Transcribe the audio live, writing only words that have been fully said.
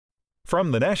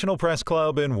From the National Press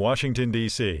Club in Washington,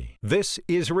 D.C., this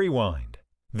is Rewind.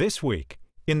 This week,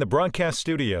 in the broadcast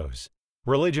studios,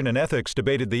 Religion and Ethics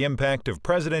debated the impact of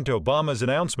President Obama's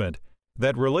announcement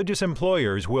that religious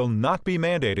employers will not be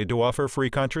mandated to offer free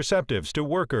contraceptives to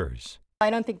workers. I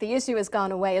don't think the issue has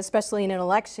gone away, especially in an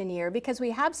election year, because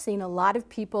we have seen a lot of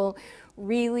people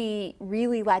really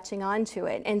latching onto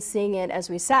it and seeing it, as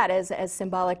we said, as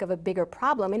symbolic of a bigger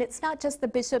problem. And it's not just the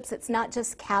bishops, it's not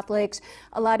just Catholics,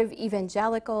 a lot of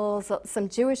evangelicals, some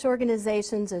Jewish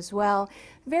organizations as well,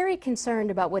 very concerned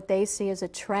about what they see as a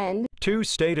trend. Two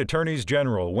state attorneys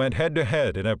general went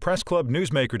head-to-head in a press club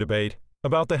newsmaker debate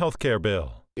about the health care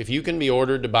bill. If you can be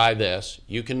ordered to buy this,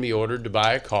 you can be ordered to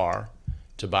buy a car,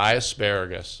 to buy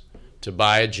asparagus, to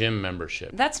buy a gym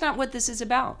membership. That's not what this is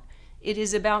about. It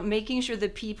is about making sure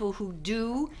that people who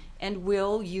do and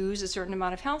will use a certain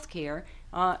amount of health care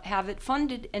have it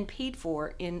funded and paid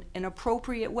for in an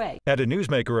appropriate way. At a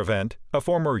newsmaker event, a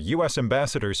former U.S.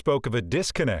 ambassador spoke of a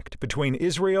disconnect between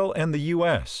Israel and the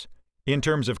U.S. in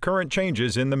terms of current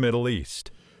changes in the Middle East.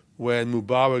 When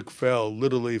Mubarak fell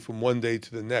literally from one day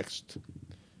to the next,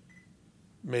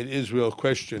 made Israel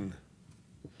question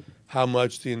how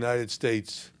much the United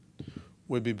States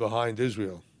would be behind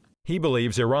Israel. He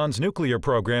believes Iran's nuclear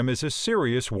program is a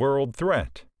serious world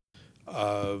threat.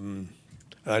 I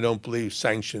don't believe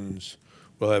sanctions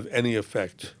will have any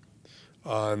effect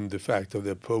on the fact of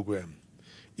their program.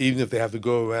 Even if they have to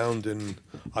go around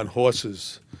on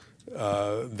horses,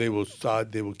 they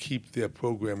will keep their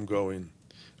program going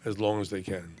as long as they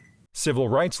can. Civil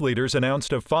rights leaders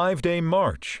announced a 5-day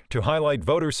march to highlight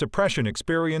voter suppression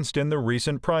experienced in the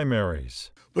recent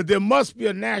primaries. But there must be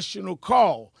a national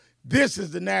call. This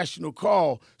is the national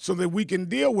call so that we can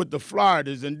deal with the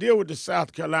Floridas and deal with the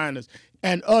South Carolinas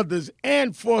and others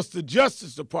and force the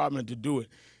Justice Department to do it.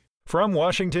 From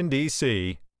Washington,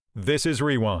 D.C., this is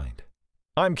Rewind.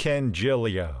 I'm Ken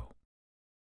Gillio.